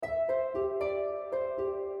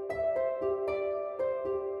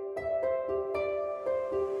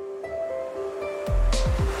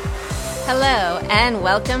Hello, and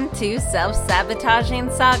welcome to Self-Sabotaging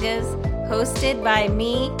Sagas, hosted by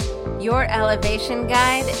me, your elevation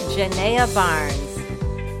guide, Janaea Barnes.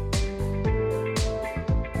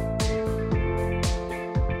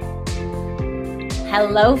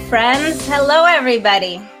 Hello, friends. Hello,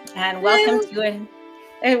 everybody, and welcome to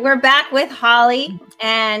it. We're back with Holly,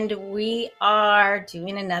 and we are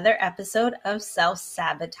doing another episode of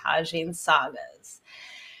Self-Sabotaging Sagas.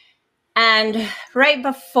 And right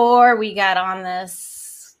before we got on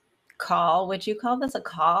this call, would you call this a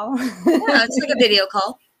call? Yeah, it's like a video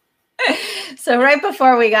call. So right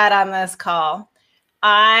before we got on this call,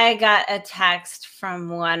 I got a text from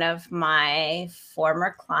one of my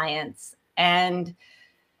former clients. And,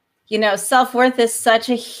 you know, self-worth is such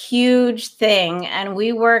a huge thing. And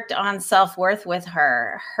we worked on self-worth with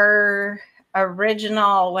her.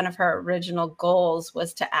 One of her original goals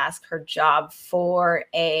was to ask her job for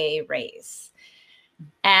a raise.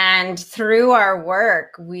 And through our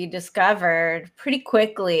work, we discovered pretty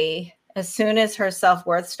quickly, as soon as her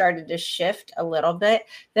self-worth started to shift a little bit,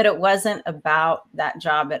 that it wasn't about that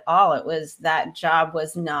job at all. It was that job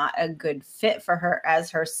was not a good fit for her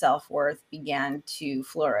as her self-worth began to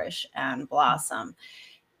flourish and blossom.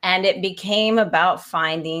 And it became about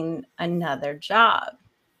finding another job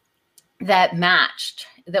that matched,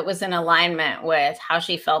 that was in alignment with how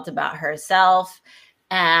she felt about herself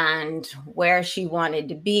and where she wanted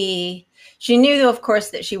to be. She knew, of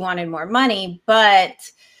course, that she wanted more money, but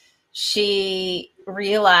she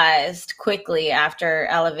realized quickly after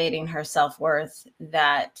elevating her self-worth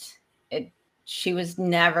that she was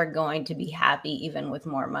never going to be happy even with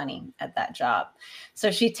more money at that job.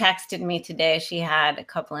 So she texted me today. She had a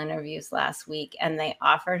couple interviews last week and they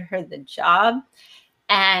offered her the job,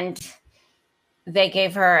 and they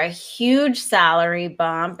gave her a huge salary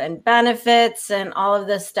bump and benefits and all of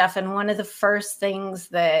this stuff. And one of the first things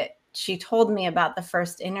that she told me about the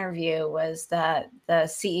first interview was that the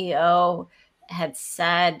CEO had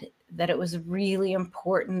said that it was really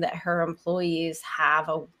important that her employees have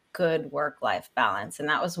a good work-life balance. And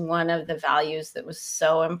that was one of the values that was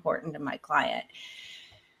so important to my client.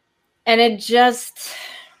 And it just,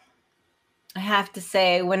 I have to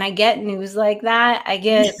say, when I get news like that, I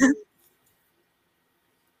get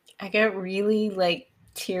really like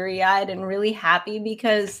teary-eyed and really happy,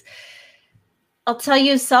 because I'll tell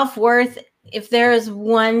you, self-worth, if there is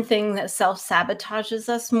one thing that self-sabotages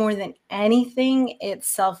us more than anything, it's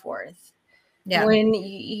self-worth. Yeah. When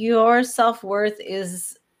your self-worth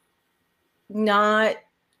is not,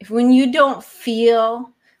 when you don't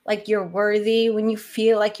feel like you're worthy, when you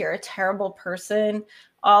feel like you're a terrible person,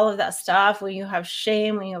 all of that stuff, when you have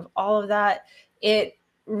shame, when you have all of that, it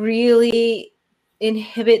really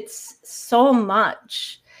inhibits so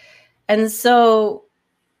much. And so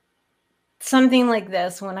something like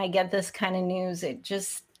this, when I get this kind of news, it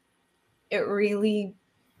just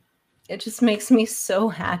makes me so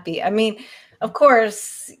happy. I mean, of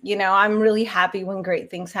course, you know, I'm really happy when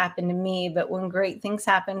great things happen to me, but when great things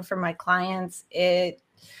happen for my clients, it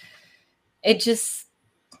just,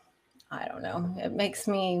 I don't know, it makes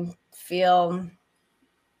me feel,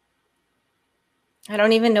 I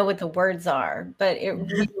don't even know what the words are, but it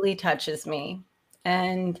really touches me.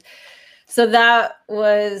 And so that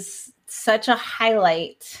was such a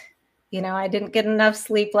highlight. You know, I didn't get enough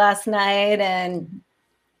sleep last night and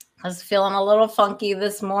I was feeling a little funky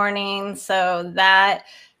this morning. So that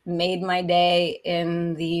made my day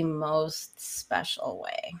in the most special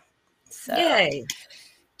way. So yay.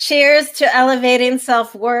 Cheers to elevating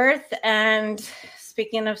self-worth. And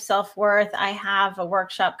speaking of self-worth, I have a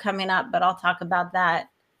workshop coming up, but I'll talk about that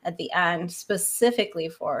at the end, specifically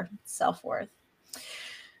for self-worth.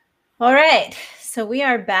 All right, so we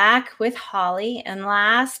are back with Holly, and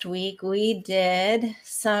last week we did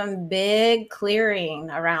some big clearing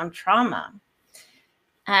around trauma.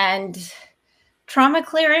 And trauma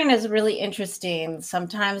clearing is really interesting.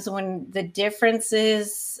 Sometimes when the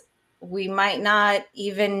differences we might not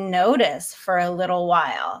even notice for a little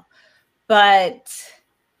while, but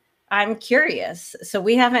I'm curious. So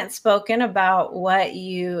we haven't spoken about what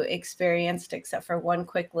you experienced except for one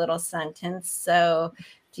quick little sentence. So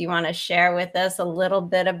do you want to share with us a little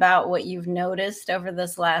bit about what you've noticed over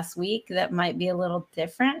this last week that might be a little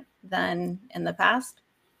different than in the past?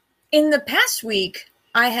 In the past week,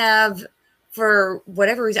 I have, for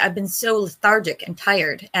whatever reason, I've been so lethargic and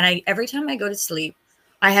tired. And every time I go to sleep,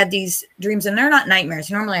 I had these dreams, and they're not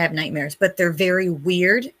nightmares. Normally I have nightmares, but they're very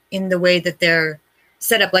weird in the way that they're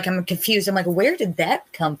set up. Like, I'm confused. I'm like, where did that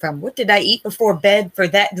come from? What did I eat before bed for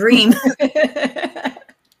that dream?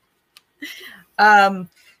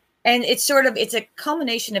 And it's a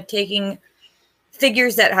culmination of taking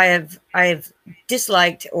figures that I've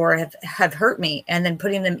disliked or have hurt me, and then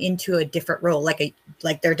putting them into a different role,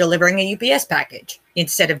 like they're delivering a UPS package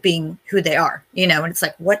instead of being who they are, and it's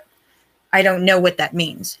like, what? I don't know what that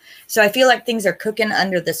means. So I feel like things are cooking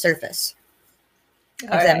under the surface. If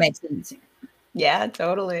that makes sense. Yeah,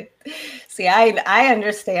 totally. See, I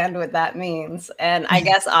understand what that means. And I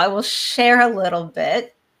guess I will share a little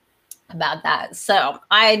bit about that. So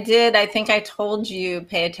I think I told you,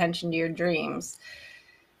 pay attention to your dreams.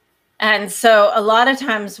 And so a lot of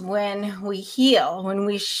times when we heal, when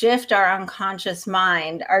we shift our unconscious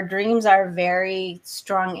mind, our dreams are a very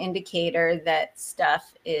strong indicator that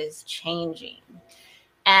stuff is changing.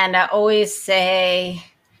 And I always say,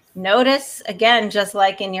 notice, again, just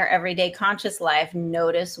like in your everyday conscious life,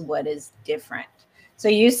 notice what is different. So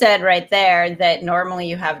you said right there that normally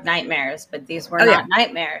you have nightmares, but these were not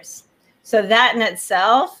nightmares. So that in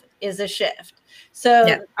itself is a shift.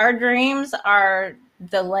 So our dreams are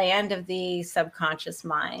the land of the subconscious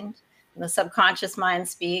mind. The subconscious mind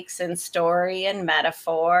speaks in story and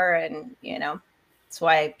metaphor, and that's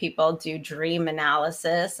why people do dream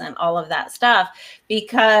analysis and all of that stuff,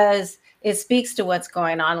 because it speaks to what's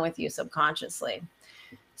going on with you subconsciously.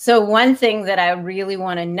 So one thing that I really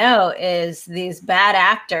want to know is these bad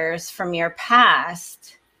actors from your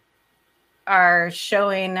past are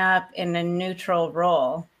showing up in a neutral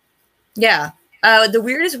role. Yeah. The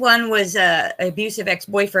weirdest one was an abusive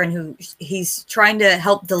ex-boyfriend who he's trying to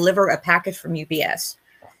help deliver a package from UPS.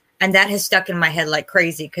 And that has stuck in my head like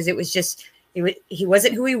crazy, because it was just, he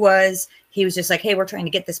wasn't who he was. He was just like, hey, we're trying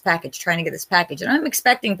to get this package. And I'm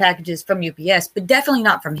expecting packages from UPS, but definitely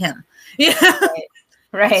not from him. Yeah.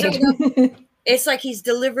 Right. So, it's like he's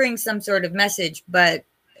delivering some sort of message, but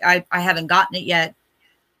I haven't gotten it yet.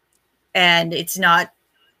 And it's not,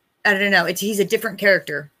 I don't know. He's a different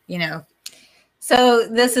character, So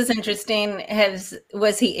this is interesting.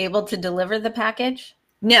 Was he able to deliver the package?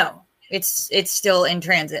 No, it's still in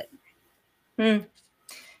transit.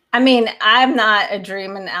 I mean, I'm not a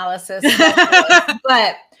dream analysis,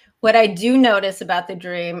 but what I do notice about the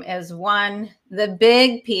dream is, one, the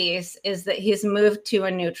big piece is that he's moved to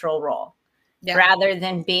a neutral role rather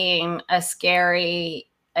than being a scary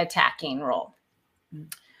attacking role.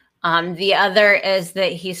 The other is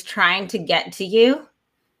that he's trying to get to you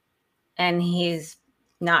and he's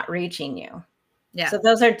not reaching you. Yeah. So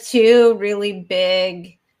those are two really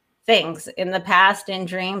big things in the past in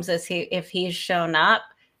dreams. If he's shown up,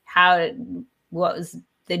 what was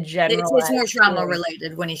the general? It's more trauma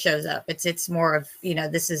related when he shows up. It's more of,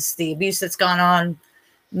 this is the abuse that's gone on.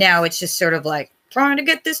 Now it's just sort of like trying to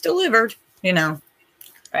get this delivered,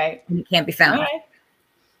 Right. And it can't be found. Right.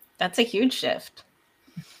 That's a huge shift.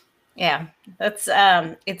 Yeah. That's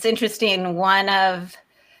it's interesting. One of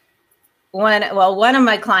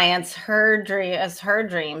my clients, her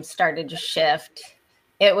dreams started to shift,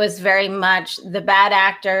 it was very much the bad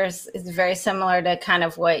actors is very similar to kind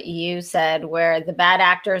of what you said, where the bad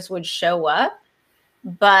actors would show up,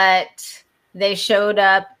 but they showed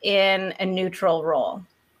up in a neutral role.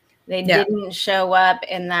 They didn't show up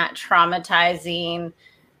in that traumatizing,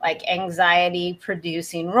 like anxiety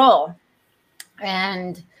producing role.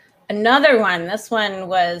 And another one, this one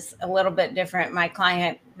was a little bit different. My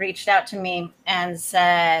client reached out to me and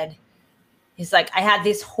said, he's like, I had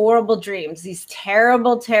these horrible dreams, these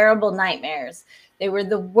terrible, terrible nightmares. They were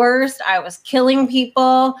the worst. I was killing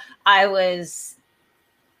people. It was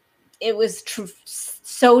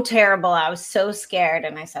so terrible. I was so scared.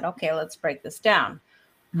 And I said, okay, let's break this down.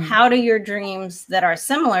 Mm-hmm. How do your dreams that are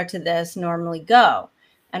similar to this normally go?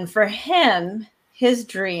 And for him, his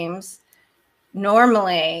dreams,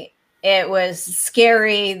 normally it was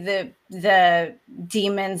scary. The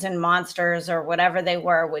demons and monsters or whatever they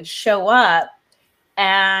were would show up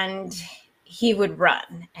and he would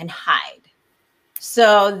run and hide.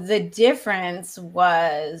 So the difference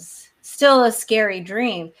was still a scary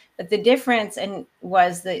dream, but the difference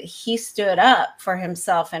was that he stood up for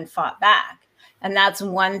himself and fought back. And that's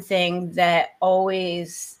one thing that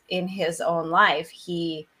always in his own life,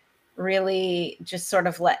 he really just sort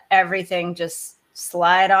of let everything just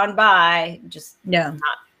slide on by, just not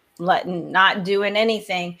doing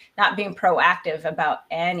anything, not being proactive about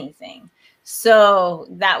anything. So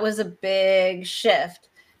that was a big shift.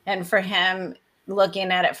 And for him,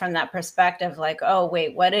 looking at it from that perspective, like, oh,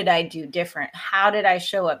 wait, what did I do different? How did I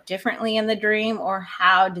show up differently in the dream? Or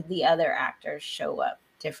how did the other actors show up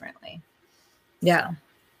differently? Yeah.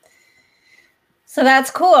 So that's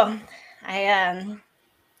cool.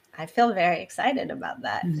 I feel very excited about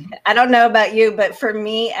that. Mm-hmm. I don't know about you, but for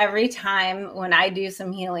me, every time when I do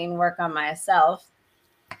some healing work on myself,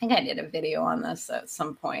 I think I did a video on this at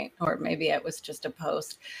some point, or maybe it was just a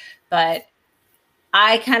post, but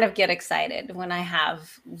I kind of get excited when I have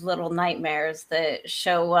little nightmares that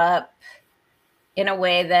show up in a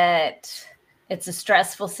way that it's a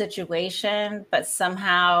stressful situation, but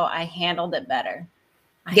somehow I handled it better.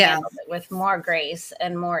 I handled it with more grace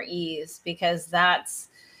and more ease, because that's,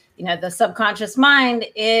 the subconscious mind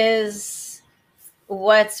is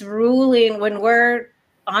what's ruling when we're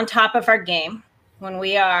on top of our game, when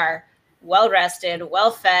we are well rested,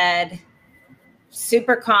 well fed,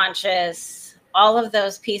 super conscious, all of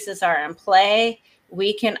those pieces are in play.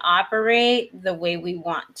 We can operate the way we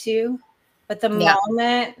want to. But the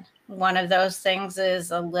moment one of those things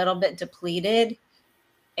is a little bit depleted,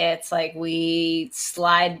 it's like we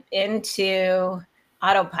slide into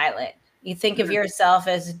autopilot. You think of yourself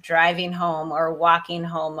as driving home or walking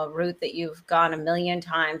home, a route that you've gone a million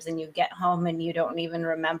times, and you get home and you don't even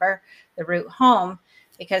remember the route home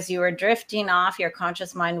because you were drifting off. Your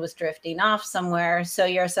conscious mind was drifting off somewhere. So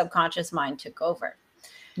your subconscious mind took over.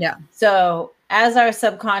 Yeah. So as our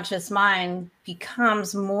subconscious mind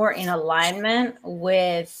becomes more in alignment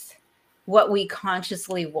with what we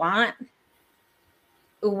consciously want,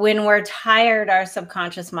 when we're tired, our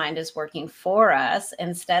subconscious mind is working for us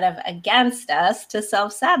instead of against us to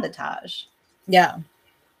self-sabotage. Yeah.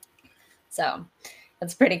 So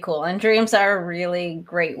that's pretty cool. And dreams are a really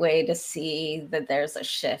great way to see that there's a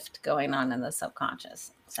shift going on in the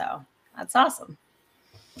subconscious. So that's awesome.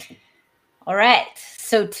 All right.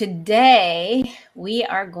 So today we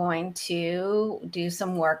are going to do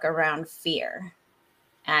some work around fear.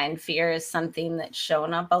 And fear is something that's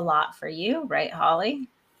shown up a lot for you, right, Holly?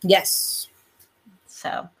 Yes.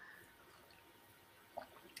 So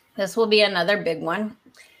this will be another big one.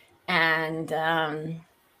 And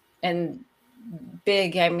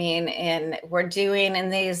big, I mean, and we're doing in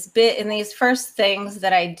these first things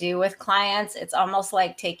that I do with clients, it's almost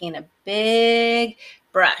like taking a big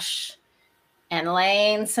brush and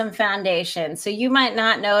laying some foundation. So you might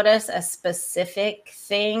not notice a specific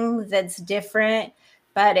thing that's different,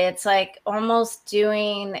 but it's like almost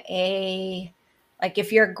doing like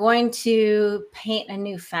if you're going to paint a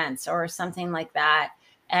new fence or something like that,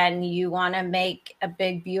 and you want to make a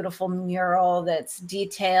big, beautiful mural that's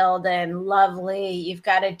detailed and lovely, you've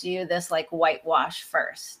got to do this like whitewash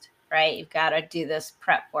first, right? You've got to do this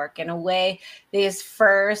prep work. In a way, the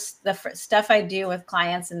stuff I do with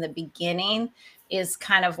clients in the beginning is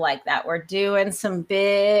kind of like that. We're doing some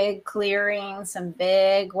big clearing, some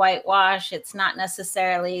big whitewash. It's not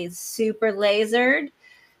necessarily super lasered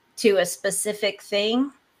to a specific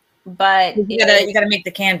thing, but you gotta make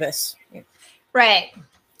the canvas. Right.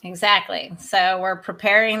 Exactly. So we're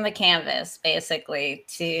preparing the canvas basically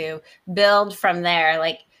to build from there.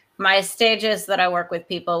 Like my stages that I work with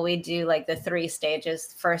people, we do like the 3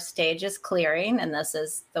 stages. First stage is clearing, and this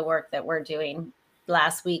is the work that we're doing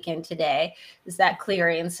last week and today is that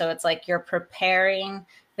clearing. So it's like you're preparing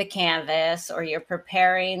the canvas, or you're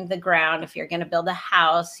preparing the ground. If you're going to build a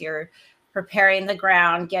house, you're preparing the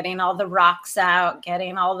ground, getting all the rocks out,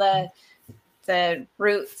 getting all the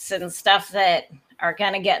roots and stuff that are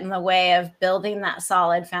going to get in the way of building that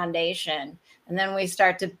solid foundation. And then we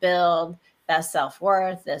start to build that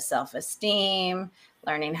self-worth, the self-esteem,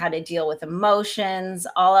 learning how to deal with emotions,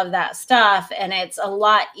 all of that stuff. And it's a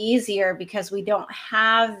lot easier because we don't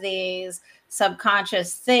have these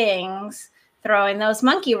subconscious things throwing those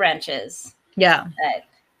monkey wrenches. Yeah. But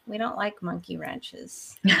we don't like monkey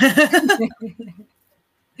wrenches.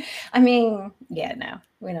 I mean, yeah, no,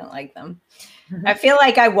 we don't like them. I feel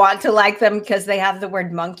like I want to like them because they have the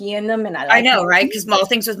word monkey in them. And I know, right? Because all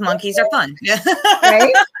things with monkeys are fun.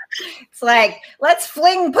 Right? It's like, let's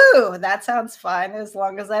fling poo. That sounds fun as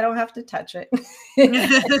long as I don't have to touch it.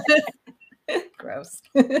 Gross.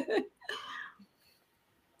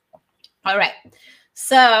 All right.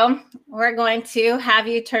 So we're going to have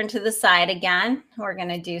you turn to the side again. We're going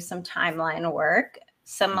to do some timeline work.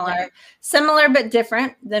 Similar, but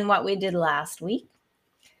different than what we did last week.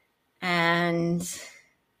 And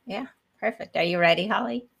yeah, perfect. Are you ready,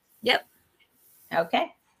 Holly? Yep.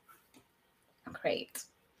 Okay. Great.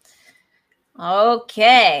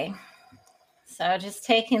 Okay. So just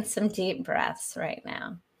taking some deep breaths right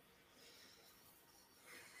now.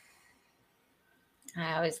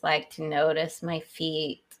 I always like to notice my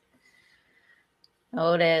feet.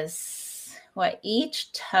 Notice what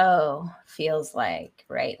each toe feels like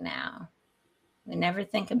right now. We never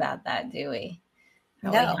think about that, do we?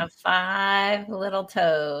 No. We have 5 little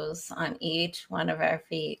toes on each one of our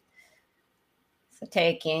feet. So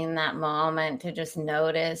taking that moment to just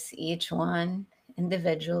notice each one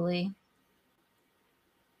individually.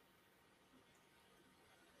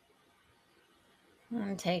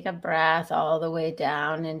 And take a breath all the way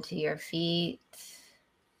down into your feet.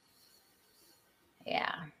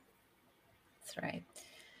 Yeah, that's right.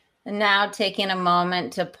 And now taking a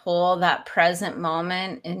moment to pull that present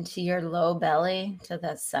moment into your low belly to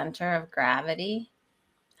the center of gravity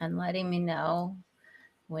and letting me know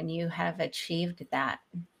when you have achieved that.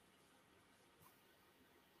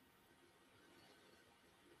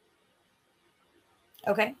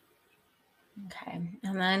 Okay. Okay.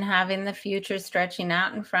 And then having the future stretching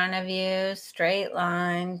out in front of you, straight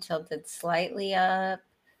line, tilted slightly up,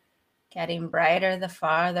 getting brighter the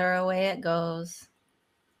farther away it goes.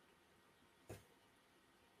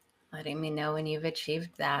 Letting me know when you've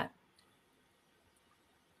achieved that.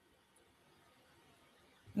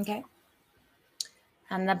 Okay.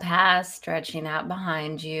 And the past stretching out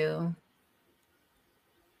behind you,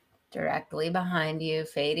 directly behind you,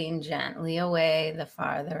 fading gently away the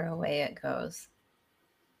farther away it goes.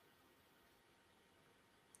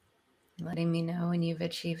 Letting me know when you've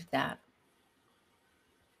achieved that.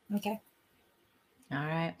 Okay. All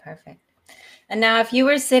right, perfect. And now if you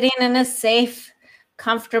were sitting in a safe,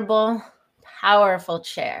 comfortable, powerful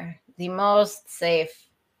chair, the most safe,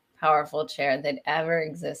 powerful chair that ever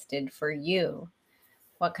existed for you,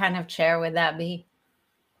 what kind of chair would that be?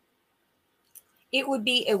 It would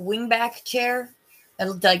be a wingback chair,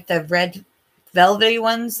 like the red velvety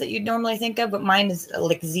ones that you'd normally think of, but mine is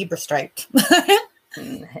like zebra striped.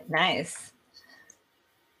 Nice.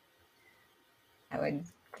 I would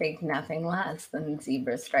think nothing less than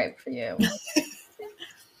zebra stripe for you.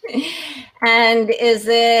 And is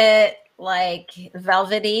it like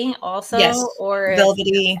velvety also? Yes, Or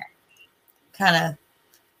velvety, kind of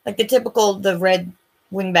like the red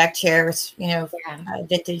wingback chairs, yeah,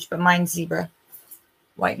 vintage, but mine's zebra,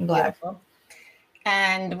 white and black. beautiful.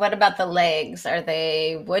 And what about the legs? Are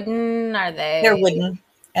they wooden? Are They're they wooden,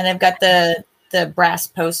 and they've got the brass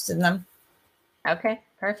posts in them. okay?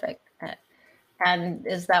 Perfect. And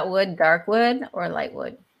is that wood dark wood or light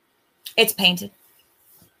wood? It's painted.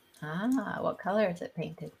 Ah, what color is it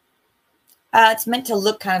painted? It's meant to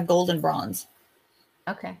look kind of golden bronze.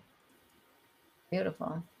 Okay,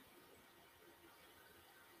 beautiful.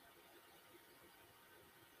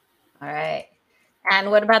 All right. And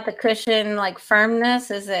what about the cushion, like firmness?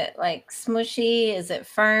 Is it like smushy? Is it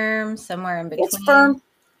firm? Somewhere in between? It's firm.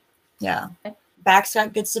 Yeah. Okay. Back's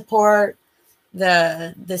got good support.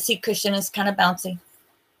 The seat cushion is kind of bouncy.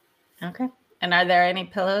 Okay. And are there any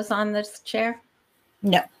pillows on this chair?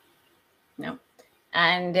 No. No.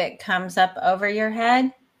 And it comes up over your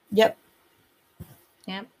head? Yep.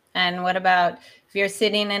 Yep. And what about if you're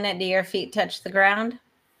sitting in it, do your feet touch the ground?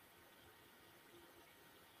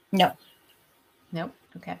 No. Nope.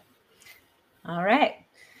 Okay. All right.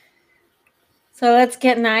 So let's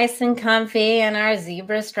get nice and comfy in our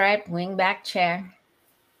zebra striped wingback chair.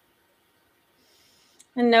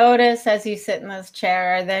 And notice as you sit in this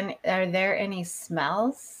chair, are there any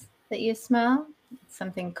smells that you smell?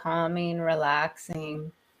 Something calming,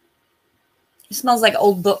 relaxing. It smells like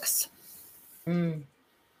old books.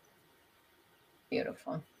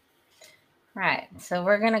 Beautiful. Right. So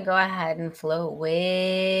we're going to go ahead and float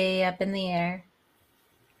way up in the air.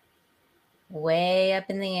 Way up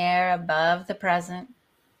in the air above the present,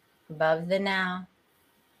 above the now.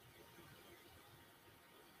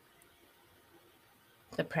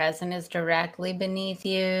 The present is directly beneath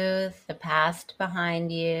you, the past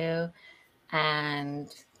behind you,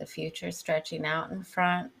 and the future stretching out in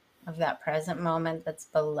front of that present moment that's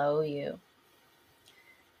below you.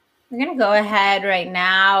 We're going to go ahead right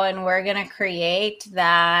now and we're going to create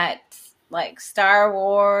that like Star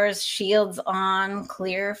Wars shields on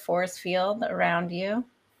clear force field around you.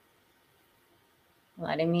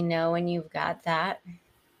 Letting me know when you've got that.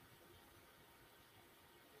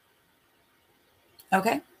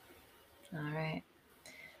 Okay. All right.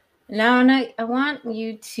 Now, I want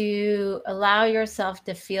you to allow yourself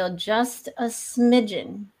to feel just a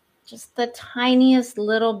smidgen, just the tiniest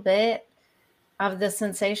little bit of the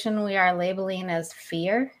sensation we are labeling as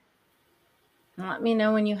fear. And let me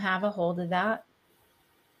know when you have a hold of that.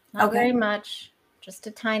 Not very much, just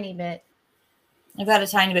a tiny bit. I've got a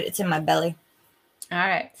tiny bit. It's in my belly. All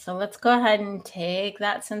right. So let's go ahead and take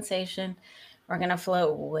that sensation. We're going to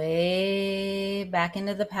float way back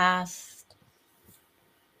into the past.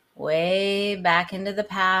 Way back into the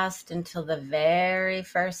past until the very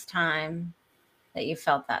first time that you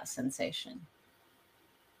felt that sensation.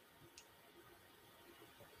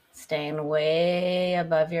 Staying way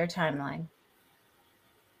above your timeline.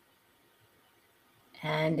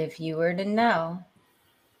 And if you were to know,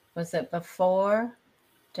 was it before,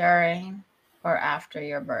 during, or after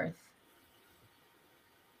your birth?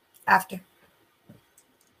 After.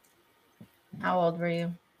 How old were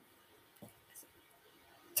you?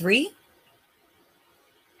 3.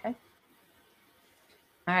 Okay.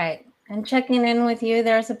 All right. And checking in with you,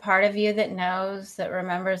 there's a part of you that knows, that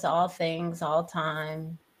remembers all things, all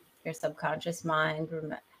time. Your subconscious mind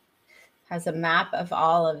has a map of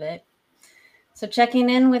all of it. So checking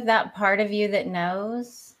in with that part of you that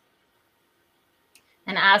knows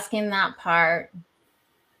and asking that part,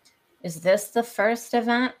 is this the first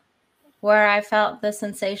event where I felt the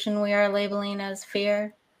sensation we are labeling as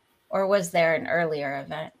fear? Or was there an earlier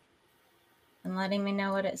event? And letting me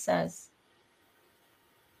know what it says.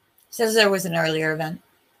 Says there was an earlier event.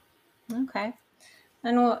 Okay.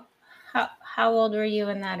 And how old were you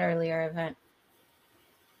in that earlier event?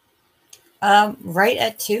 Right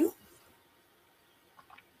at 2.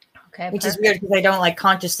 Okay, which perfect. is weird because I don't like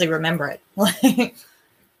consciously remember it.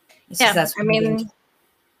 Yeah, I mean,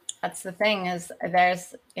 that's the thing, is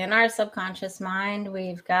there's in our subconscious mind,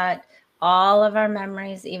 we've got all of our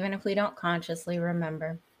memories, even if we don't consciously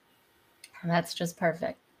remember. And that's just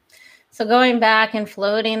perfect. So going back and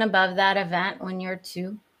floating above that event when you're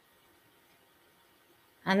 2,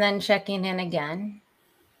 and then checking in again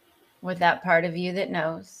with that part of you that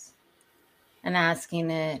knows and asking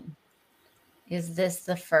it, is this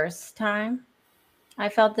the first time I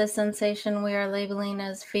felt this sensation we are labeling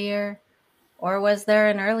as fear? Or was there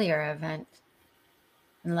an earlier event?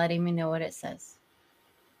 And letting me know what it says.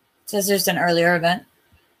 It says there's an earlier event.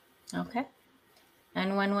 Okay.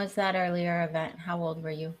 And when was that earlier event? How old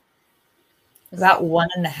were you? About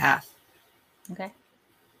 1.5. Okay.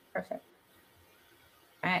 Perfect.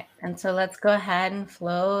 All right. And so let's go ahead and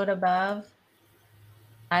float above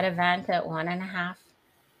that event at 1.5.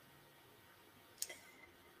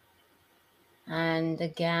 And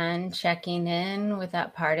again, checking in with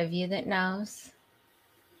that part of you that knows.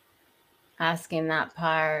 Asking that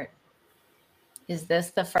part, is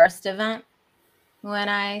this the first event when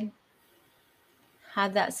I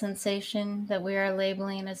had that sensation that we are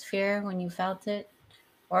labeling as fear, when you felt it?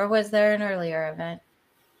 Or was there an earlier event?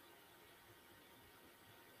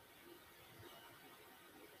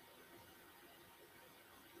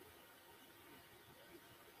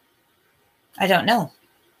 I don't know.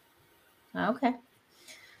 Okay.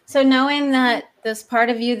 So knowing that this part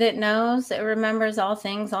of you that knows, it remembers all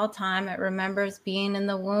things, all time. It remembers being in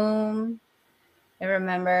the womb. It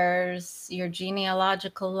remembers your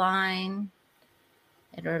genealogical line.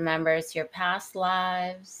 It remembers your past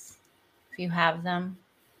lives, if you have them.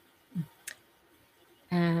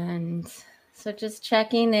 And so just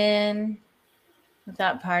checking in with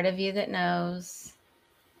that part of you that knows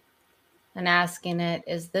and asking it,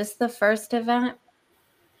 is this the first event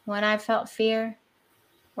when I felt fear?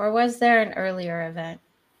 Or was there an earlier event?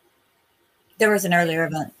 There was an earlier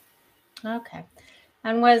event. Okay.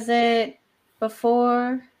 And was it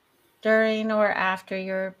before, during, or after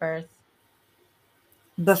your birth?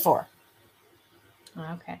 Before.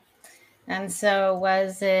 Okay. And so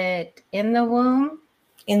was it in the womb?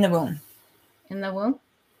 In the womb. In the womb?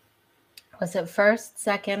 Was it first,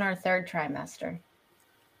 second, or third trimester?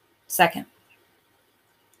 Second.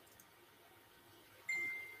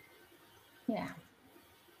 Yeah.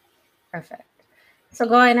 Perfect. So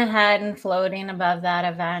going ahead and floating above that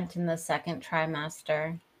event in the second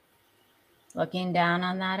trimester, looking down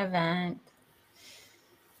on that event,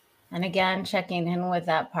 and again checking in with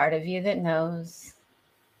that part of you that knows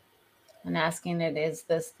and asking it, is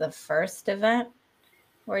this the first event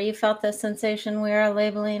where you felt the sensation we are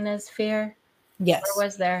labeling as fear? Yes. Or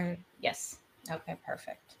was there? Yes. Okay,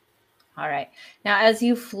 perfect. All right. Now, as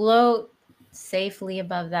you float safely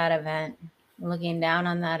above that event, looking down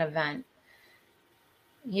on that event,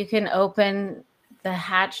 you can open the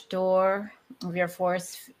hatch door of your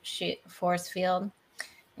force field,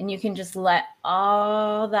 and you can just let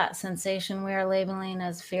all that sensation we are labeling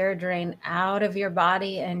as fear drain out of your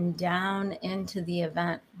body and down into the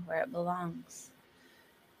event where it belongs.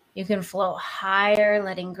 You can float higher,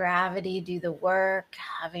 letting gravity do the work,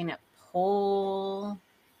 having it pull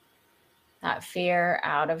that fear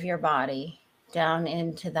out of your body down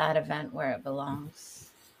into that event where it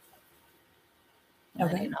belongs.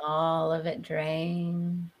 Okay. Letting all of it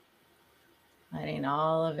drain, letting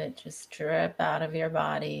all of it just drip out of your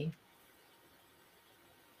body.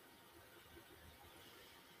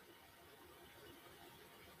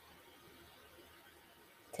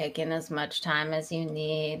 Taking as much time as you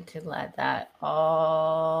need to let that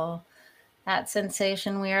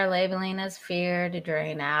sensation we are labeling as fear to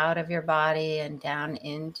drain out of your body and down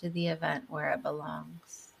into the event where it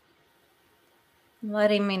belongs.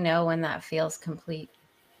 Letting me know when that feels complete.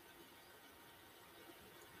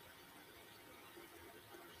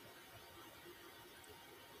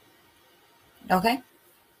 Okay.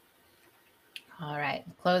 All right,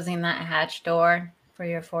 closing that hatch door for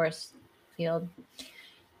your force field.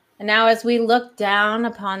 And now as we look down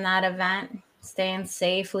upon that event, staying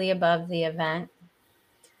safely above the event,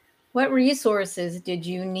 what resources did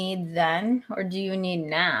you need then or do you need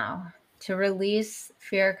now to release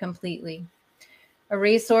fear completely? A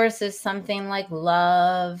resource is something like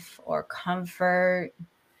love or comfort.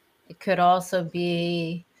 It could also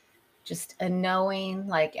be just a knowing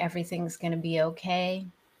like everything's going to be okay.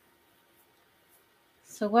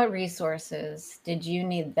 So, what resources did you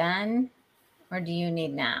need then or do you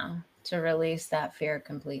need now to release that fear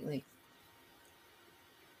completely?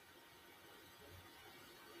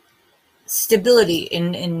 Stability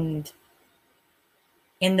in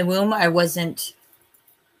the womb. I wasn't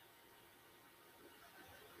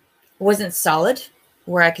solid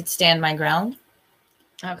where I could stand my ground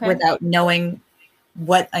without knowing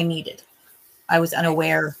what I needed. I was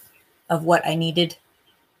unaware of what I needed.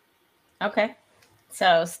 Okay.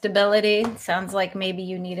 So stability sounds like maybe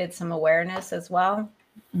you needed some awareness as well.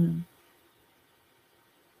 Mm.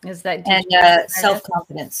 Is that and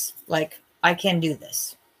self-confidence? Like, I can do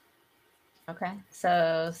this. Okay.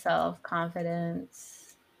 So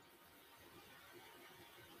self-confidence.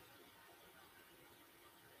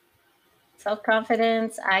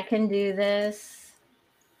 Self-confidence, I can do this.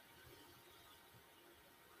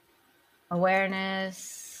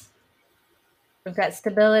 Awareness. We've got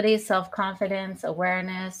stability, self-confidence,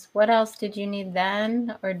 awareness. What else did you need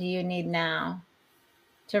then or do you need now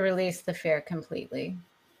to release the fear completely?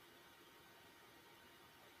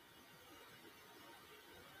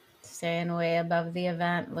 Staying way above the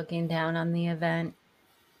event, looking down on the event.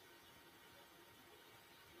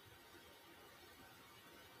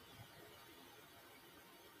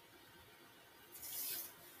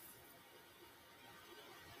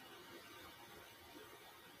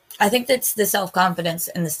 I think that's the self-confidence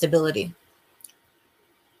and the stability.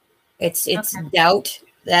 It's Okay. doubt.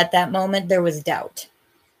 At that moment, there was doubt.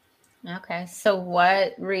 Okay. So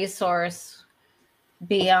what resource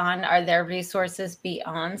beyond, are there resources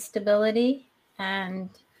beyond stability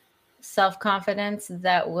and self-confidence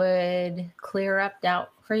that would clear up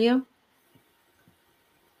doubt for you?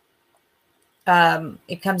 I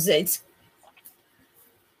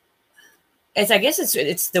guess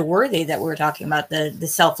it's the worthy that we're talking about, the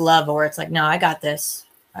self-love, or it's like, no, I got this.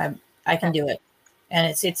 I can do it. And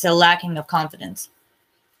it's a lacking of confidence.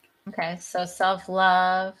 Okay. So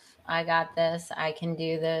self-love, I got this, I can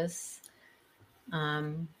do this.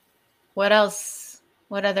 What else?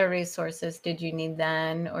 What other resources did you need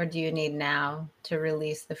then or do you need now to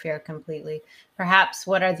release the fear completely? Perhaps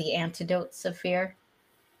what are the antidotes of fear?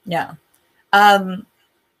 Yeah.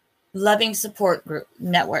 Loving support group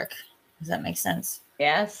network. Does that make sense?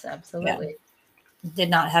 Yes, absolutely. Yeah. Did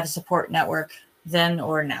not have a support network then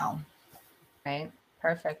or now. Right.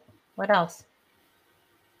 Perfect. What else?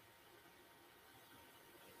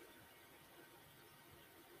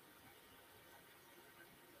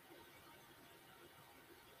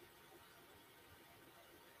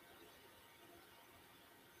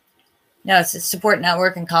 No, it's a support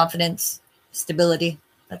network and confidence, stability.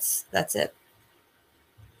 That's it.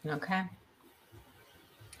 Okay.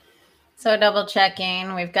 So double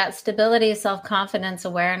checking, we've got stability, self-confidence,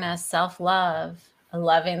 awareness, self-love, a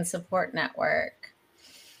loving support network.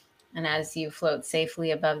 And as you float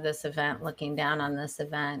safely above this event, looking down on this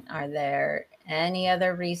event, are there any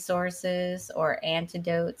other resources or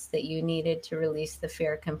antidotes that you needed to release the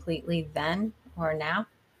fear completely then or now?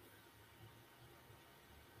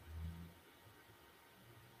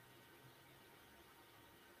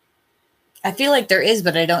 I feel like there is,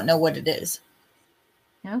 but I don't know what it is.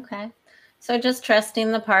 Okay. So just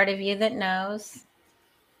trusting the part of you that knows.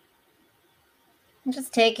 And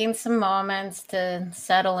just taking some moments to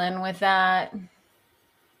settle in with that.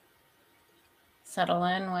 Settle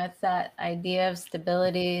in with that idea of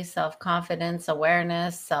stability, self-confidence,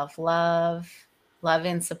 awareness, self-love,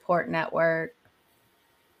 loving support network.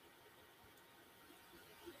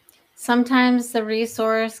 Sometimes the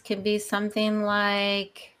resource can be something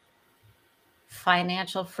like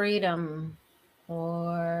financial freedom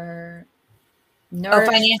or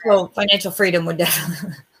nourishment. Financial freedom would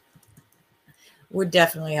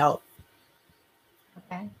definitely help.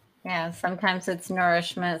 Okay. Yeah, sometimes it's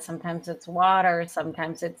nourishment, sometimes it's water,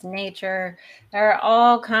 sometimes it's nature. There are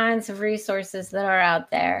all kinds of resources that are out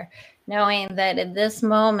there. Knowing that at this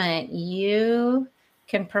moment, you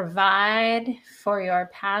can provide for your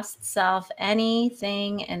past self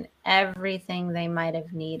anything and everything they might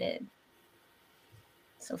have needed.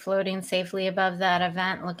 So, floating safely above that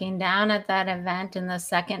event, looking down at that event in the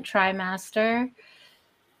second trimester,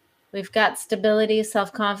 We've got stability,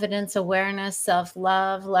 self-confidence, awareness,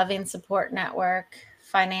 self-love, loving support network,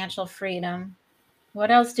 financial freedom. What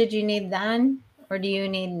else did you need then, or do you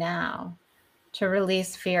need now to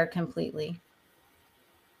release fear completely?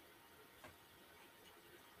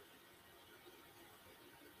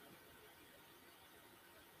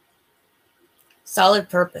 Solid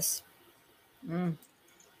purpose.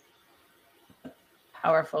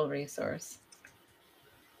 Powerful resource.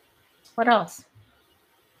 What else?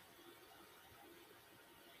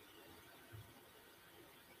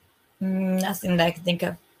 Nothing that I can think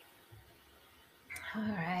of. All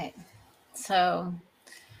right. So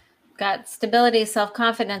got stability,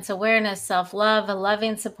 self-confidence, awareness, self-love, a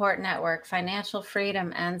loving support network, financial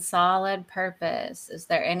freedom, and solid purpose. Is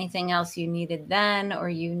there anything else you needed then or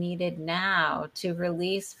you needed now to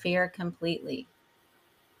release fear completely?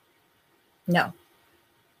 No.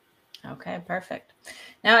 Okay, perfect.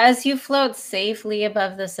 Now, as you float safely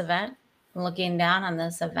above this event, looking down on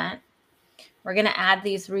this event, we're going to add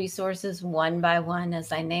these resources one by one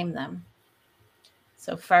as I name them.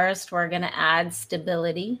 So first, we're going to add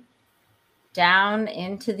stability down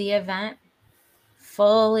into the event,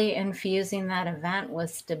 fully infusing that event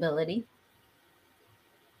with stability.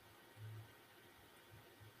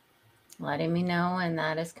 Letting me know when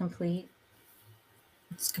that is complete.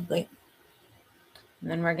 It's complete.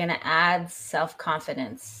 And then we're going to add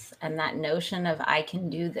self-confidence and that notion of I can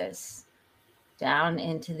do this down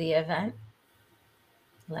into the event.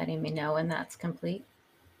 Letting me know when that's complete.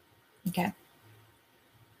 Okay.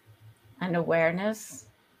 And awareness.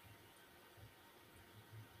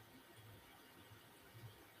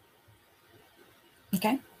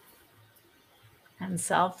 Okay. And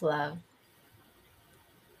self-love.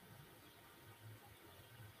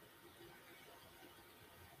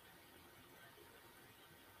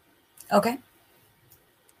 Okay.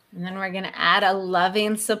 And then we're going to add a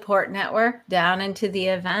loving support network down into the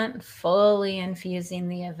event, fully infusing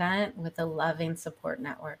the event with a loving support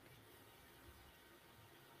network.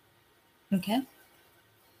 Okay.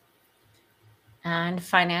 And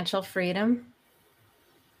financial freedom.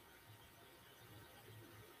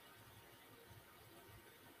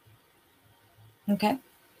 Okay.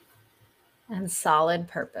 And solid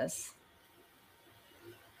purpose.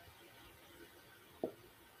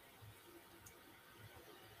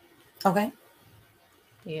 Okay.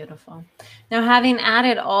 Beautiful. Now, having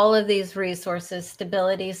added all of these resources,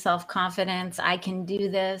 stability, self-confidence, I can do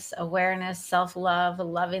this, awareness, self-love, a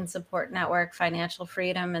loving support network, financial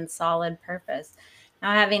freedom, and solid purpose.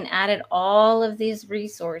 Now, having added all of these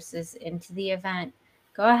resources into the event,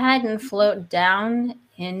 go ahead and float down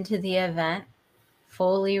into the event,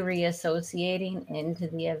 fully reassociating into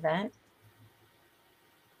the event.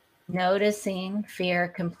 Noticing fear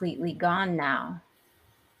completely gone now.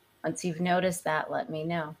 Once you've noticed that, let me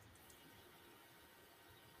know.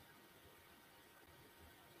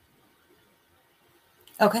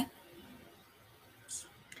 Okay.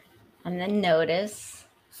 And then notice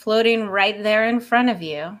floating right there in front of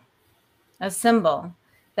you, a symbol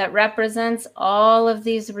that represents all of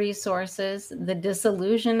these resources, the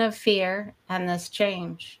disillusion of fear, and this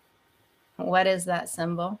change. What is that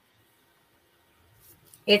symbol?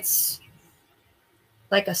 It's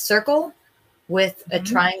like a circle with a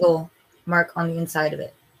triangle mark on the inside of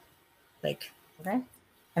it. Like, Okay.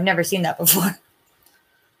 I've never seen that before.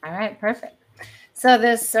 All right, perfect. So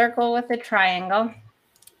this circle with the triangle,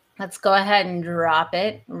 let's go ahead and drop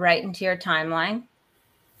it right into your timeline,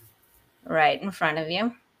 right in front of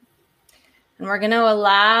you. And we're going to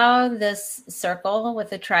allow this circle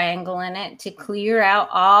with a triangle in it to clear out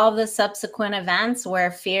all the subsequent events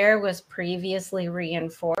where fear was previously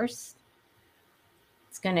reinforced.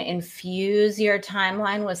 It's going to infuse your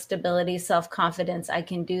timeline with stability, self-confidence, I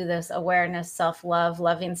can do this, awareness, self-love,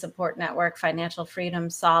 loving support network, financial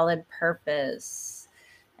freedom, solid purpose.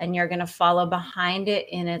 And you're going to follow behind it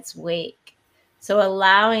in its wake. So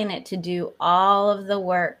allowing it to do all of the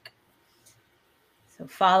work. So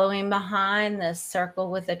following behind this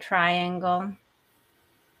circle with a triangle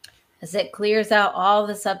as it clears out all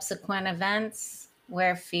the subsequent events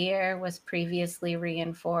where fear was previously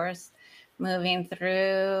reinforced, moving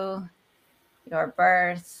through your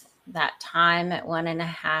birth, that time at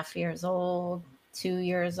 1.5 years old, 2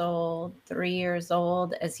 years old, 3 years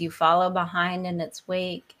old, as you follow behind in its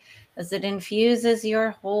wake, as it infuses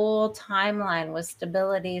your whole timeline with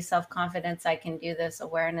stability, self-confidence, I can do this,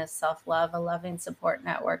 awareness, self-love, a loving support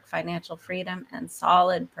network, financial freedom, and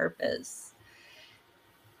solid purpose.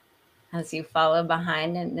 As you follow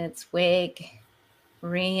behind in its wake,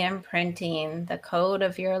 re-imprinting the code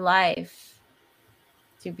of your life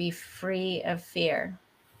to be free of fear.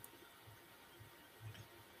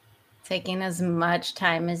 Taking as much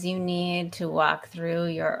time as you need to walk through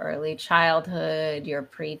your early childhood, your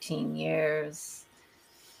preteen years,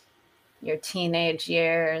 your teenage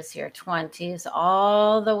years, your 20s,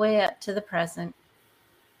 all the way up to the present,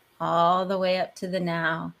 all the way up to the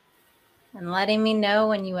now, and letting me know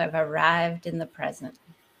when you have arrived in the present.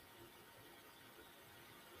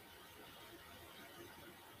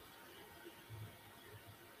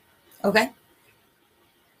 Okay.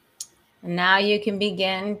 And now you can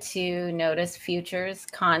begin to notice futures,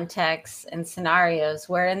 contexts, and scenarios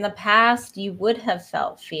where in the past you would have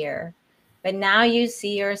felt fear, but now you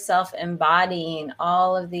see yourself embodying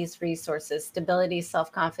all of these resources: stability,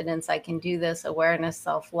 self-confidence, I can do this, awareness,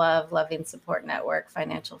 self-love, loving support network,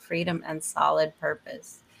 financial freedom, and solid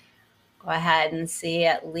purpose. Go ahead and see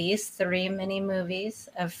at least 3 mini movies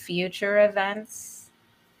of future events,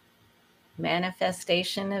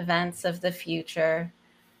 manifestation events of the future,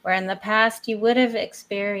 where in the past you would have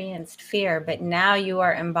experienced fear, but now you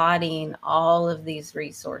are embodying all of these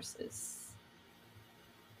resources.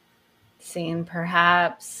 Seeing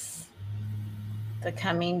perhaps the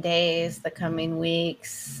coming days, the coming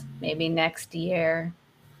weeks, maybe next year,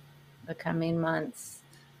 the coming months.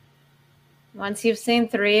 Once you've seen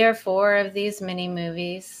 3 or 4 of these mini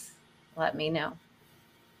movies, let me know.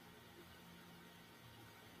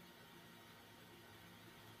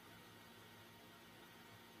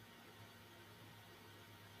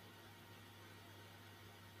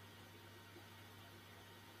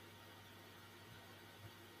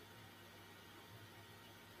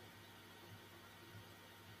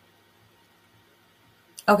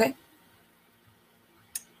 Okay.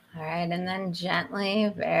 All right, and then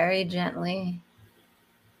gently, very gently,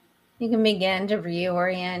 you can begin to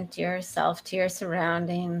reorient yourself to your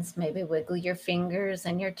surroundings. Maybe wiggle your fingers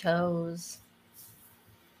and your toes.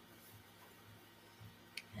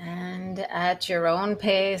 And at your own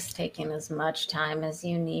pace, taking as much time as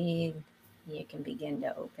you need, you can begin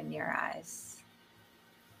to open your eyes.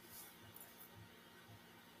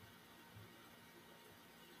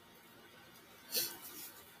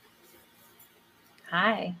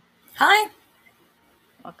 Hi. Hi.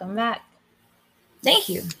 Welcome back. Thank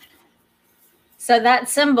you. So that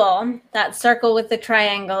symbol, that circle with the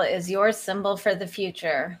triangle, is your symbol for the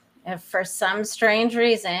future. If for some strange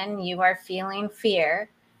reason you are feeling fear,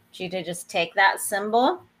 I want you to just take that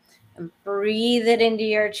symbol and breathe it into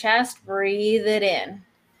your chest, breathe it in.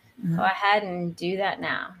 Mm-hmm. Go ahead and do that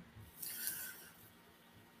now.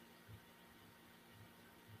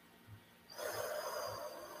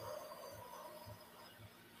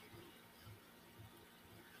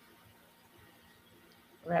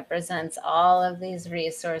 Represents all of these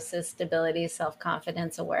resources: stability,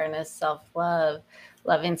 self-confidence, awareness, self-love,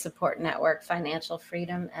 loving support network, financial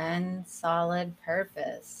freedom, and solid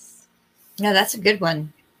purpose. Yeah, that's a good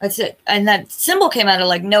one. That's it. And that symbol came out of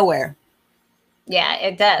like nowhere. Yeah,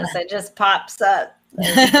 it does. It just pops up.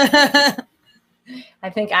 I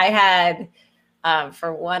think I had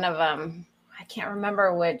for one of them, I can't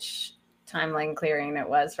remember which timeline clearing it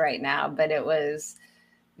was right now, but it was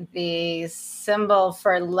the symbol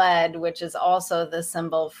for lead, which is also the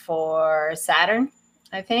symbol for Saturn,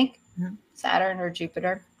 I think. Mm-hmm. Saturn or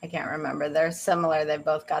Jupiter. I can't remember. They're similar. They've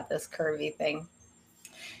both got this curvy thing.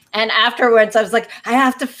 And afterwards, I was like, I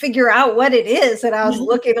have to figure out what it is. And I was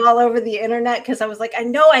looking all over the internet because I was like, I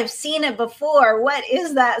know I've seen it before. What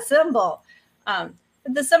is that symbol? But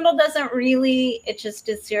the symbol doesn't really,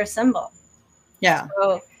 it's your symbol. Yeah.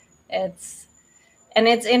 So it's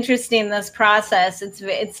interesting, this process.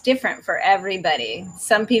 It's different for everybody.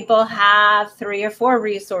 Some people have 3 or 4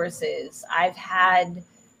 resources. I've had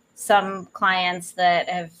some clients that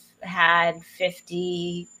have had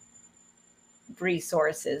 50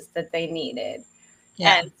 resources that they needed.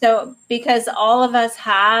 Yeah. And so because all of us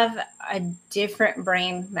have a different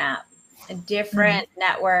brain map, a different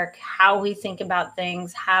network, how we think about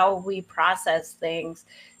things, how we process things,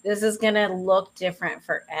 this is going to look different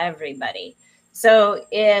for everybody. So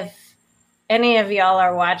if any of y'all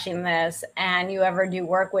are watching this and you ever do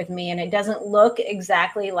work with me and it doesn't look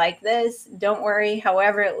exactly like this, don't worry.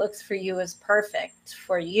 However it looks for you is perfect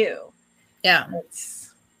for you. Yeah.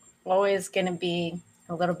 It's always going to be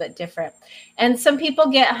a little bit different. And some people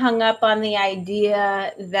get hung up on the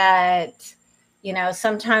idea that, you know,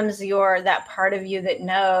 sometimes that part of you that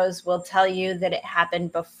knows will tell you that it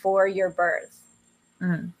happened before your birth.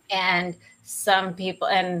 And some people,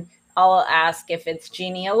 and I'll ask if it's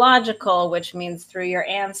genealogical, which means through your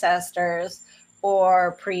ancestors,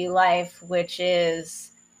 or pre-life, which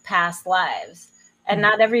is past lives. And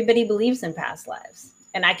not everybody believes in past lives.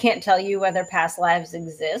 and I can't tell you whether past lives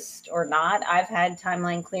exist or not. I've had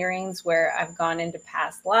timeline clearings where I've gone into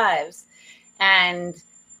past lives. And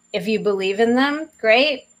if you believe in them,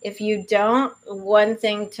 great. If you don't, one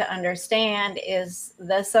thing to understand is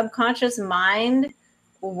the subconscious mind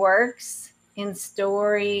works in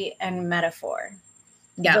story and metaphor.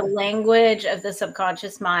 Yeah. The language of the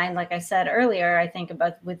subconscious mind, like I said earlier, I think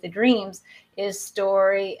about with the dreams, is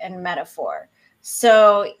story and metaphor.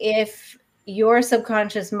 So if your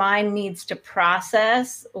subconscious mind needs to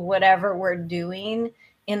process whatever we're doing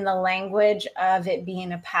in the language of it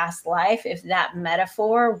being a past life, if that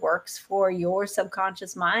metaphor works for your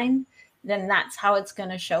subconscious mind, then that's how it's going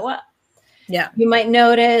to show up. Yeah. You might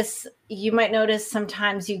notice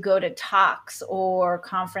sometimes you go to talks or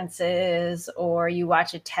conferences or you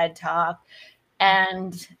watch a TED Talk.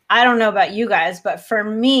 And I don't know about you guys, but for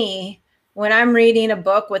me, when I'm reading a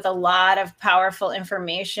book with a lot of powerful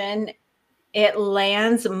information, it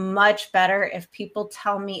lands much better if people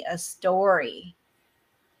tell me a story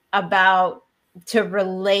about to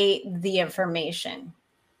relate the information.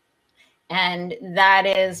 And that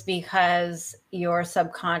is because your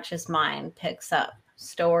subconscious mind picks up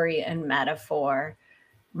story and metaphor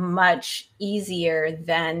much easier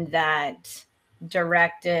than that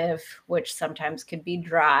directive, which sometimes could be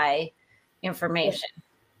dry information.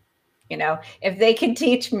 You know, if they could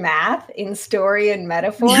teach math in story and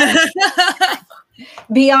metaphor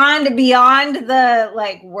beyond the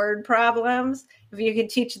like word problems, if you could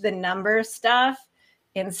teach the number stuff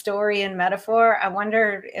in story and metaphor, I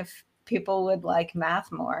wonder if people would like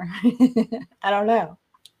math more. I don't know.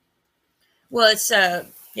 Well, it's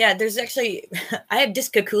there's actually I have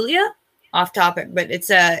dyscalculia, off topic, but it's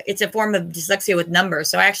a form of dyslexia with numbers.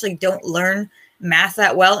 So I actually don't learn math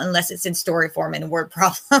that well unless it's in story form and word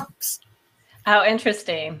problems. Oh,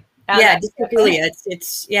 interesting. Oh, yeah, dyscalculia.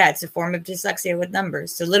 It's a form of dyslexia with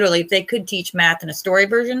numbers. So literally, if they could teach math in a story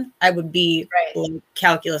version, I would be like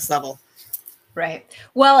calculus level. Right.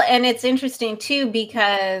 Well, and it's interesting too,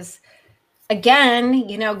 because again,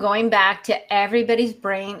 you know, going back to everybody's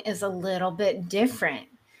brain is a little bit different.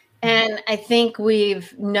 And I think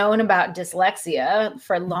we've known about dyslexia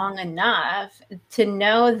for long enough to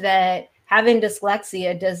know that having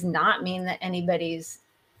dyslexia does not mean that anybody's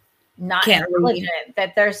not intelligent,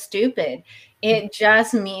 that they're stupid. It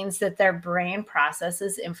just means that their brain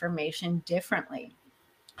processes information differently.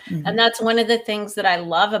 Mm-hmm. And that's one of the things that I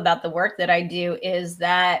love about the work that I do, is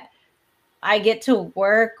that I get to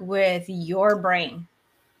work with your brain.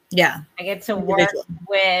 Yeah. I get to work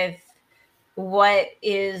with what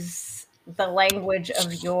is the language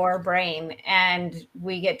of your brain, and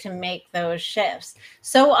we get to make those shifts.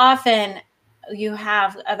 So often you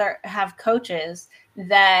have coaches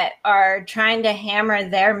that are trying to hammer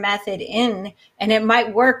their method in, and it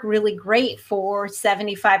might work really great for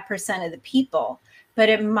 75% of the people, but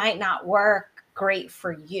it might not work great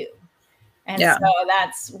for you. And so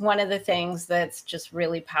that's one of the things that's just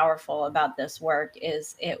really powerful about this work,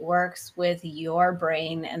 is it works with your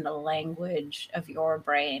brain and the language of your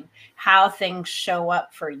brain, how things show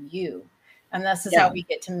up for you. And this is how we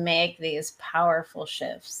get to make these powerful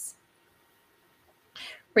shifts.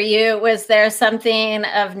 For you, was there something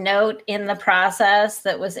of note in the process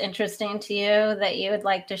that was interesting to you that you would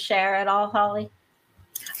like to share at all, Holly?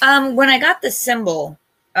 When I got the symbol,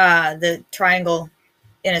 the triangle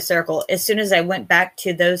in a circle, as soon as I went back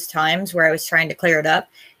to those times where I was trying to clear it up,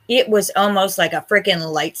 it was almost like a freaking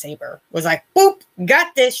lightsaber. It was like, boop,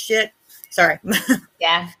 got this shit. Sorry.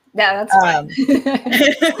 Yeah. No, that's fine. This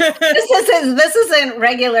isn't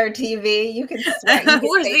regular TV. You can swear.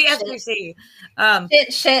 Where's the FCC?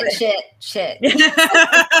 Shit.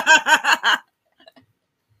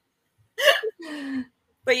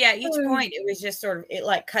 But yeah, each point, it was just sort of, it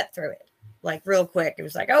like cut through it, like real quick. It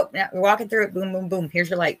was like, oh, yeah, we're walking through it. Boom, boom, boom. Here's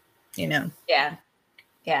your light, you know? Yeah.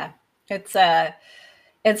 Yeah.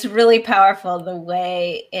 It's really powerful the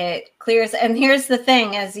way it clears. And here's the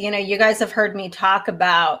thing, as you know, you guys have heard me talk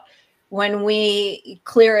about when we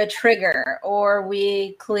clear a trigger or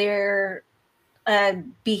we clear a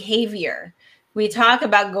behavior, we talk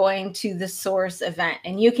about going to the source event.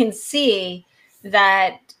 And you can see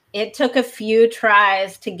that it took a few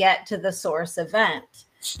tries to get to the source event.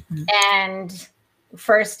 Mm-hmm. And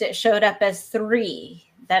first it showed up as 3.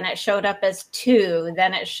 Then it showed up as 2,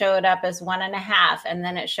 then it showed up as 1.5, and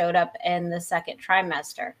then it showed up in the second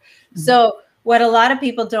trimester. Mm-hmm. So what a lot of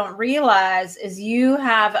people don't realize is you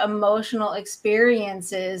have emotional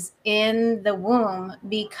experiences in the womb,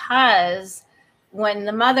 because when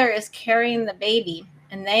the mother is carrying the baby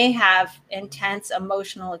and they have intense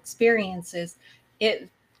emotional experiences, it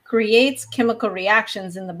creates chemical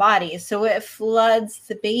reactions in the body. So it floods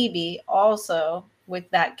the baby also with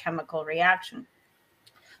that chemical reaction.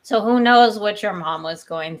 So who knows what your mom was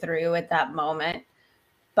going through at that moment,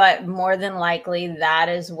 but more than likely that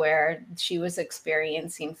is where she was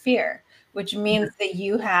experiencing fear, which means that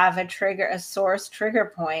you have a trigger, a source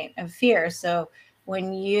trigger point of fear. So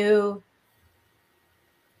when you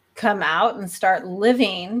come out and start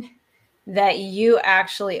living, that you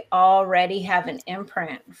actually already have an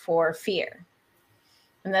imprint for fear.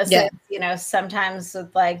 And this is, you know, sometimes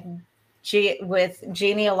with like with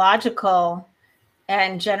genealogical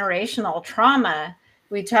and generational trauma,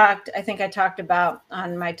 I think I talked about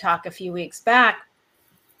on my talk a few weeks back,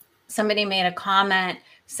 somebody made a comment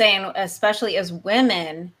saying, especially as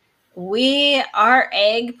women, our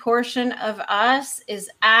egg portion of us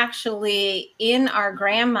is actually in our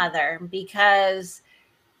grandmother, because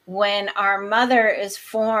when our mother is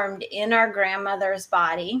formed in our grandmother's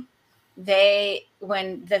body,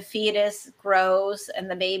 when the fetus grows and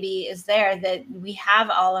the baby is there, that we have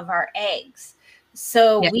all of our eggs.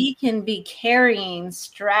 So we can be carrying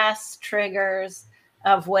stress triggers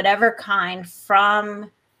of whatever kind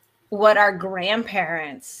from what our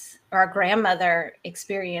grandparents or our grandmother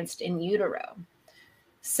experienced in utero.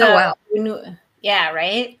 So, yeah,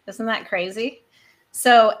 right? Isn't that crazy?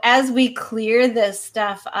 So as we clear this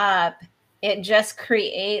stuff up, it just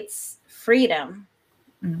creates freedom.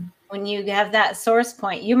 When you have that source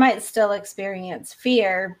point, you might still experience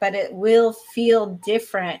fear, but it will feel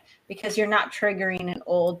different because you're not triggering an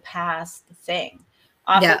old past thing.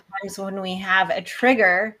 Oftentimes when we have a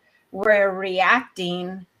trigger, we're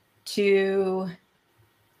reacting to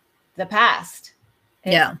the past.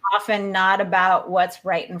 It's often not about what's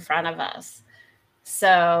right in front of us.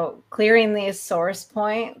 So clearing these source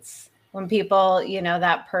points, when people, you know,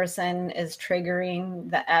 that person is triggering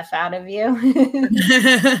the F out of you.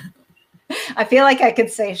 I feel like I could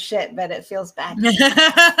say shit, but it feels bad.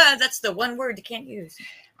 That's the one word you can't use.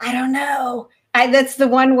 I don't know. That's the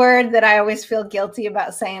one word that I always feel guilty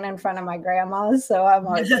about saying in front of my grandma. So I'm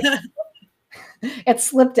always like, it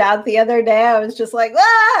slipped out the other day. I was just like,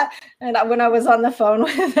 ah! And when I was on the phone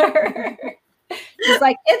with her, she's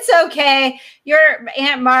like, it's okay. Your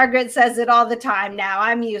Aunt Margaret says it all the time now.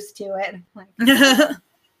 I'm used to it. I'm like,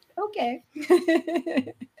 okay.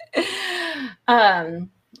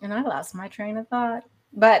 And I lost my train of thought.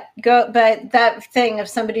 But that thing, if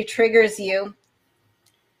somebody triggers you,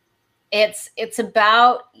 it's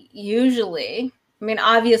about usually, I mean,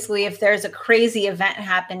 obviously if there's a crazy event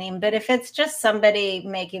happening, but if it's just somebody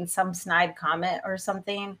making some snide comment or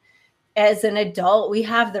something, as an adult, we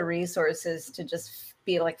have the resources to just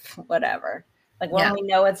be like, whatever. Like when we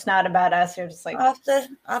know it's not about us, you're just like off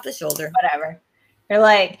the shoulder, whatever. You're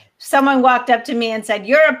like, someone walked up to me and said,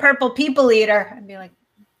 "You're a purple people eater." I'd be like,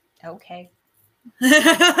 okay.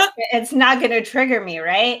 It's not going to trigger me,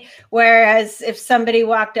 right? Whereas if somebody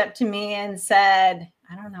walked up to me and said,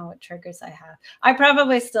 I don't know what triggers I have. I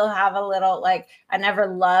probably still have a little, like, I never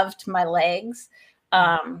loved my legs.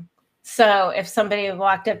 So if somebody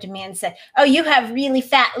walked up to me and said, "Oh, you have really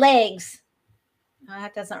fat legs,"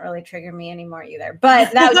 that doesn't really trigger me anymore either.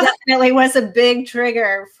 But that definitely was a big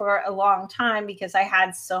trigger for a long time because I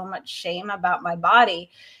had so much shame about my body.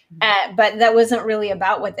 But that wasn't really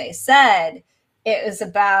about what they said. It was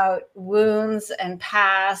about wounds and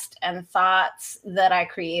past and thoughts that I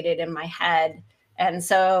created in my head. And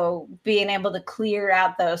so being able to clear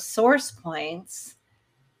out those source points,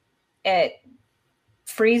 it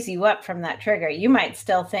frees you up from that trigger. You might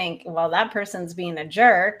still think, well, that person's being a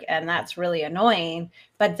jerk and that's really annoying,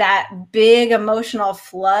 but that big emotional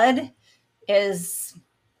flood is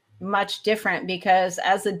much different because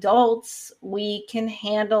as adults, we can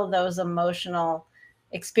handle those emotional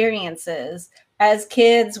experiences. As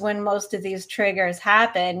kids, when most of these triggers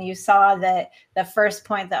happen, you saw that the first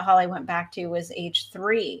point that Holly went back to was age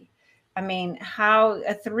 3. I mean, how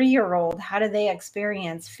a 3-year-old, how do they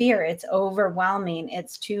experience fear? It's overwhelming.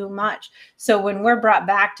 It's too much. So when we're brought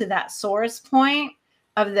back to that source point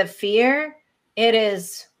of the fear, it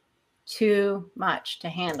is too much to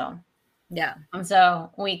handle. Yeah. And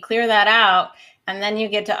so we clear that out, and then you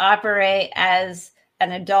get to operate as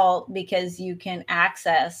an adult because you can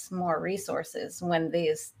access more resources when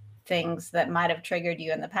these things that might have triggered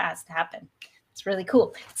you in the past happen. It's really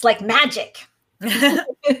cool. It's like magic.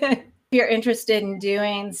 If you're interested in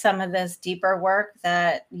doing some of this deeper work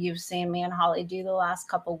that you've seen me and Holly do the last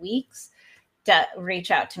couple weeks,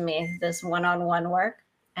 reach out to me, this one-on-one work,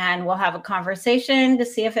 and we'll have a conversation to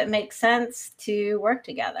see if it makes sense to work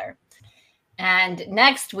together. And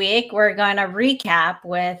next week, we're going to recap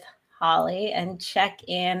with Holly and check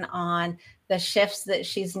in on the shifts that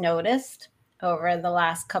she's noticed over the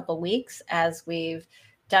last couple weeks as we've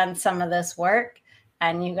done some of this work,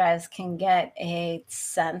 and you guys can get a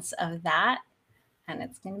sense of that, and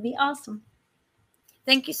it's going to be awesome.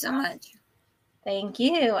 Thank you so much. Thank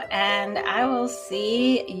you, and I will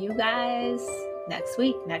see you guys next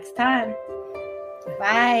week, next time.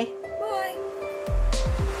 Bye.